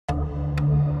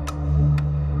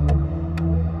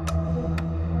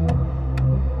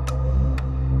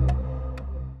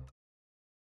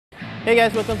Hey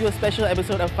guys, welcome to a special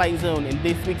episode of Fight Zone. In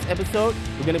this week's episode,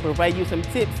 we're going to provide you some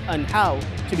tips on how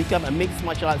to become a mixed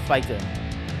martial arts fighter.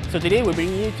 So today we're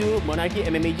bringing you to Monarchy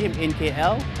MMA Gym in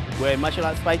KL, where martial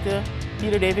arts fighter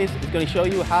Peter Davis is going to show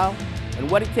you how and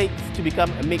what it takes to become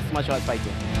a mixed martial arts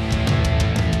fighter.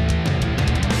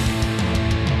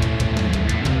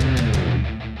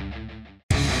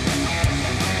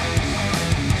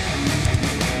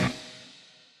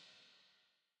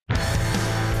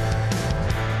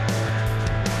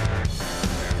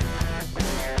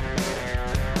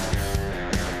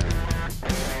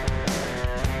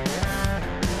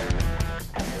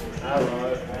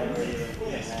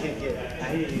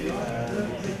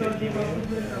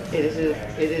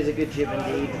 It is a good gym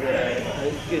indeed.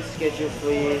 A good schedule for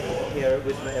you here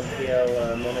with my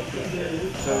MPL Monarchy.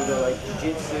 So we've got like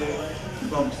jiu-jitsu,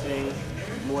 boxing,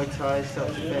 Muay Thai,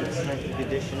 self-defense, strength and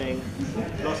conditioning,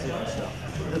 lots of different stuff.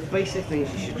 The basic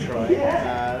things you should try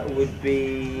would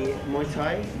be Muay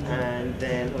Thai, and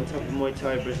then on top of Muay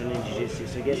Thai, Brazilian Jiu-Jitsu.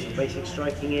 So get some basic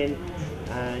striking in,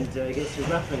 and get some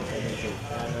grappling technique in.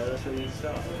 That's where you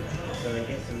start. So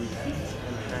get some feet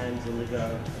and hands on the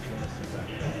go.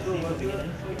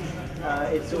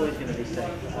 It's always going to be safe,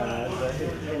 but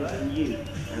it depends on you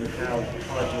and how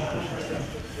hard you push yourself.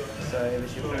 So if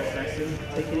it's your first lesson,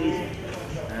 take it easy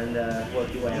and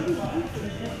work your way up.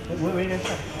 What are you going to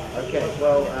try? Okay,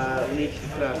 well, we need you to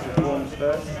fill out some forms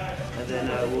first, and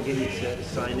then we'll get you to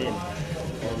sign in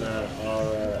on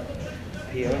our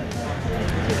PO.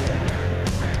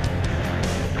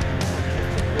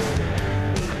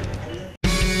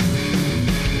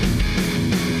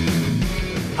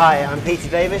 Hi, I'm Peter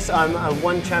Davis. I'm a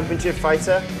One Championship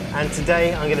fighter, and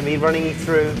today I'm going to be running you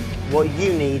through what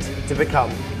you need to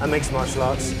become a mixed martial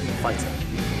arts fighter.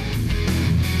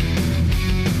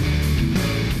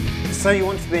 So you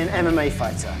want to be an MMA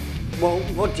fighter? Well,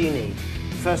 what do you need?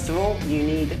 First of all, you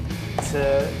need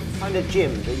to find a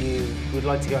gym that you would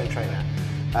like to go and train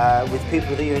at, with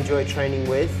people that you enjoy training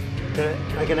with, that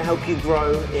are going to help you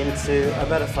grow into a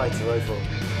better fighter overall.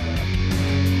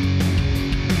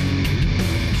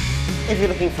 If you're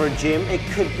looking for a gym, it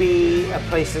could be a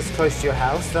place that's close to your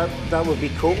house. That would be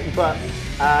cool, but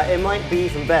it might be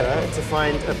even better to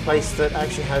find a place that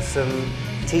actually has some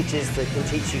teachers that can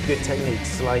teach you good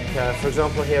techniques. Like, for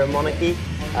example, here at Monarchy,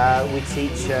 we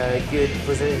teach good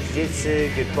Brazilian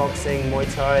Jiu-Jitsu, good boxing,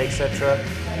 Muay Thai, etc.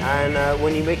 And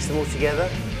when you mix them all together,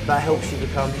 that helps you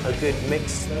become a good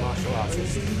mixed martial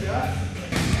artist.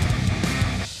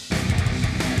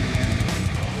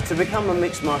 To become a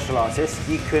mixed martial artist,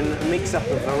 you can mix up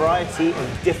a variety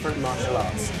of different martial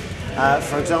arts.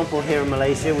 For example, here in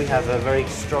Malaysia, we have a very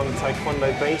strong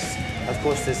Taekwondo base. Of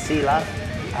course, there's Silat.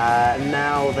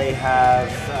 Now they have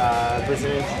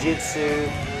Brazilian Jiu-Jitsu,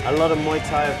 a lot of Muay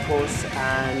Thai, of course,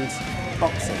 and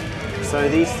boxing. So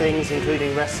these things,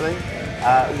 including wrestling,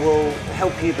 will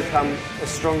help you become a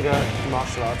stronger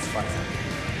martial arts fighter.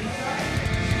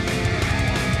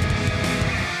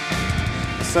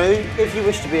 So if you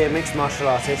wish to be a mixed martial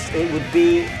artist, it would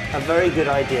be a very good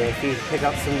idea if you pick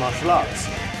up some martial arts.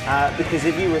 Because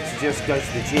if you were to just go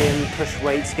to the gym, push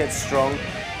weights, get strong,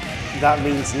 that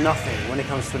means nothing when it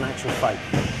comes to an actual fight.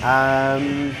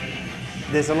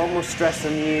 There's a lot more stress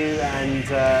on you, and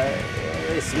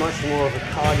it's much more of a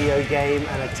cardio game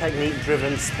and a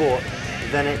technique-driven sport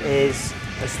than it is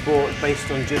a sport based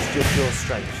on just your pure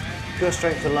strength. Pure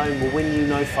strength alone will win you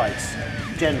no fights,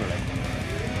 generally.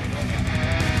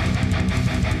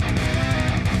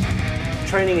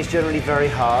 Training is generally very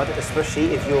hard, especially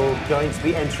if you're going to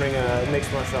be entering a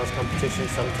mixed martial arts competition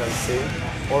sometime soon,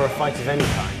 or a fight of any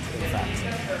kind, in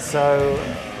fact. So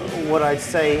what I'd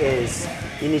say is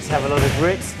you need to have a lot of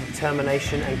grit,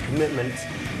 determination and commitment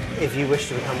if you wish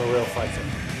to become a real fighter.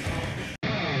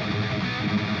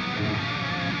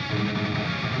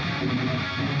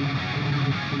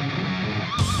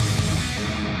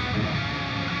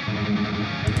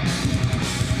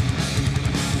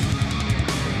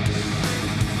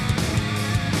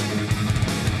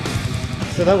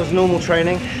 So that was normal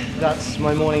training. That's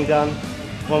my morning done.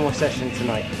 One more session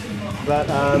tonight. But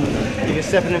if you're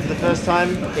stepping in for the first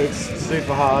time, it's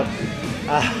super hard.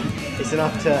 It's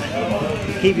enough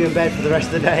to keep you in bed for the rest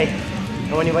of the day.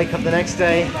 And when you wake up the next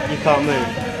day, you can't move.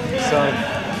 So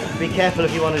be careful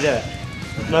if you want to do it.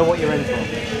 Know what you're in for.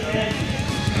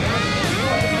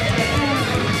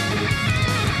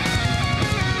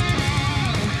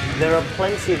 There are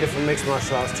plenty of different mixed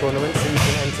martial arts tournaments that you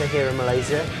can enter here in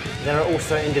Malaysia. There are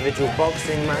also individual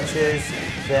boxing matches,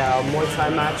 there are Muay Thai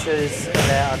matches,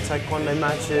 there are Taekwondo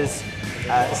matches,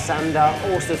 Sanda,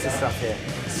 all sorts of stuff here.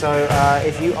 So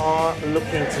if you are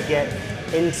looking to get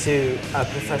into a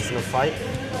professional fight,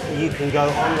 you can go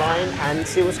online and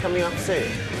see what's coming up soon.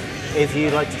 If you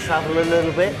like to travel a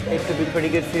little bit, it could be pretty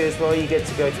good for you as well. You get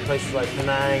to go to places like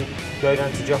Penang, go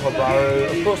down to Johor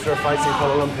Bahru. Of course, there are fights in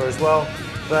Kuala Lumpur as well,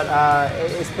 but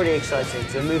it's pretty exciting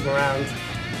to move around,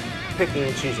 picking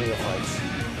and choosing your fights.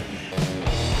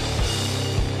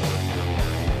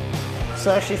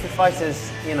 So actually for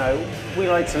fighters, you know, we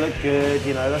like to look good,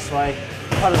 you know, that's why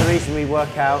part of the reason we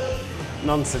work out,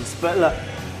 nonsense. But look,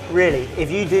 really, if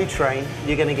you do train,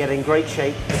 you're going to get in great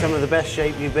shape, some of the best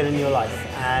shape you've been in your life,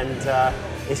 and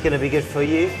it's going to be good for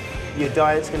you. Your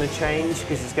diet's going to change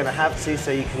because it's going to have to,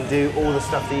 so you can do all the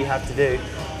stuff that you have to do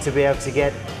to be able to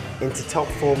get into top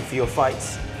form for your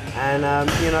fights. And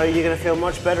you know, you're going to feel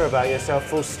much better about yourself,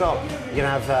 full stop. You're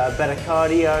going to have better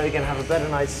cardio, you're going to have a better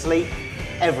night's sleep,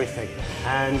 everything.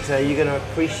 And you're going to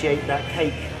appreciate that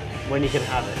cake when you can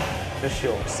have it, for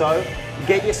sure. So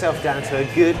get yourself down to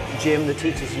a good gym that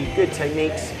teaches you good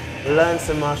techniques, learn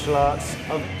some martial arts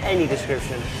of any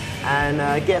description,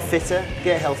 and get fitter,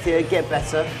 get healthier, get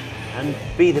better, and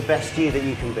be the best you that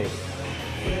you can be.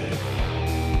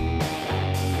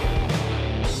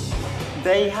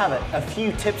 There you have it, a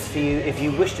few tips for you if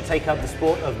you wish to take up the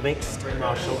sport of mixed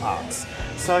martial arts.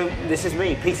 So this is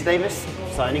me, Peter Davis,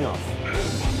 signing off.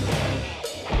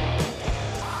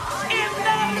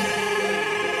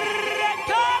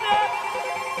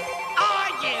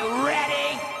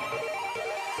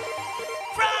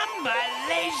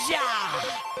 Malaysia!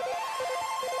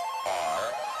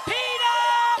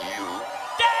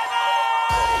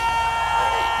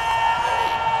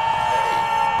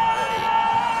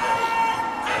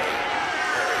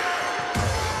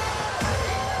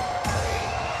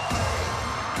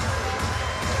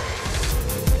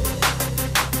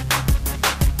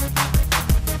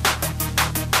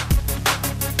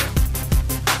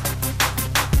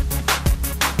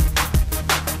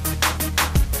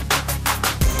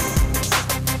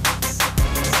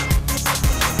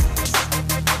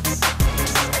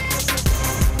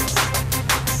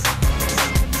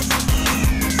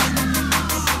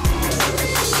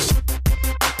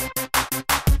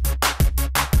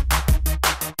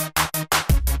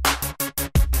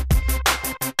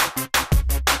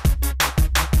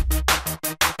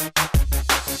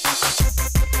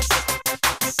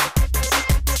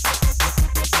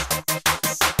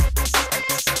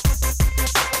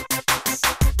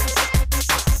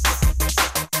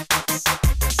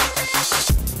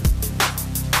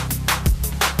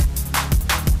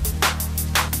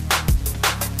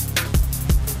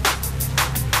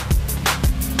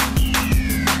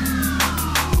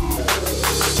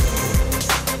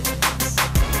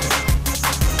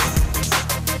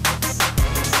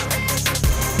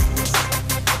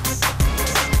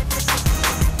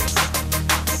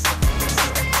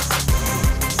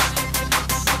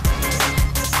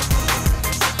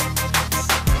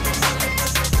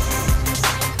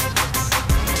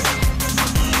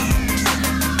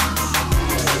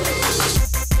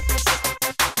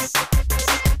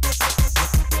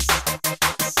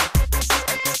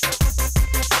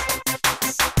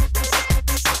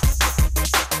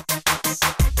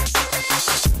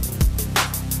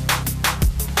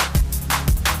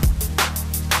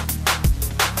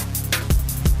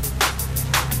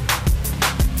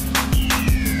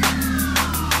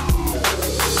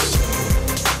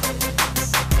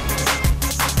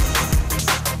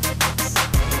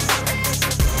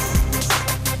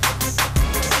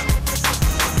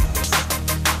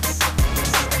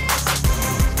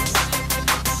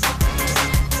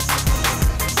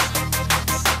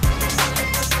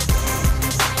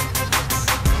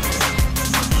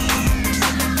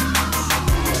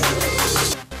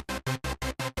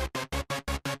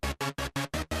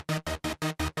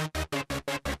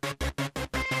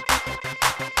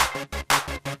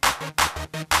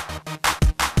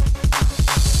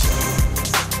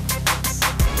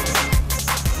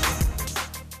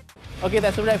 Okay,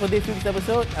 that's a wrap for this week's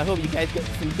episode. I hope you guys get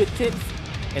some good tips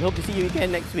and hope to see you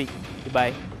again next week.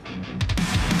 Goodbye.